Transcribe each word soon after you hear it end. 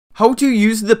how to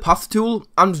use the path tool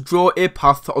and draw a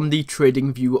path on the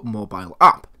TradingView mobile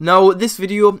app. Now this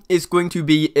video is going to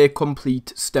be a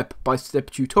complete step-by-step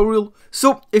tutorial,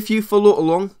 so if you follow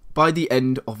along, by the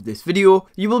end of this video,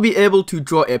 you will be able to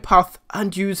draw a path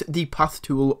and use the path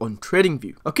tool on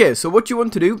TradingView. Okay, so what you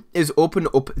want to do is open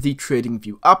up the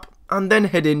TradingView app and then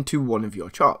head into one of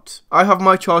your charts. I have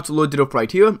my chart loaded up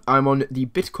right here. I'm on the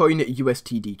Bitcoin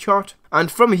USDT chart, and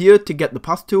from here, to get the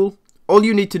path tool, all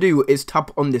you need to do is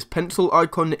tap on this pencil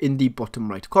icon in the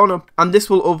bottom right corner, and this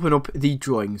will open up the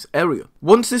drawings area.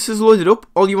 Once this is loaded up,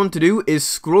 all you want to do is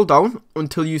scroll down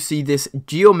until you see this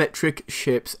geometric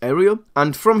shapes area,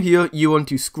 and from here you want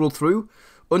to scroll through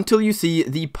until you see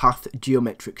the path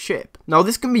geometric shape. Now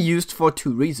this can be used for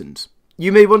two reasons.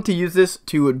 You may want to use this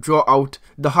to draw out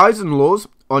the highs and lows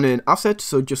on an asset,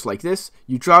 so just like this,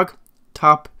 you drag,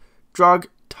 tap, drag,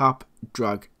 tap,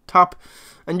 drag, tap,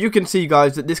 and you can see,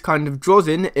 guys, that this kind of draws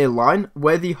in a line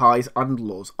where the highs and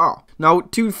lows are. Now,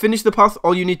 to finish the path,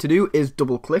 all you need to do is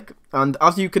double click, and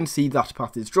as you can see, that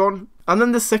path is drawn. And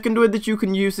then the second way that you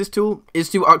can use this tool is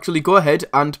to actually go ahead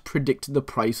and predict the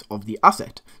price of the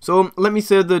asset. So let me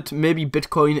say that maybe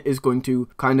Bitcoin is going to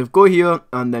kind of go here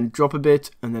and then drop a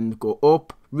bit and then go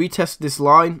up, retest this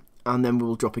line, and then we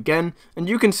will drop again. And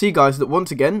you can see, guys, that once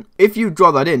again, if you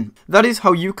draw that in, that is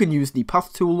how you can use the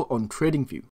path tool on TradingView.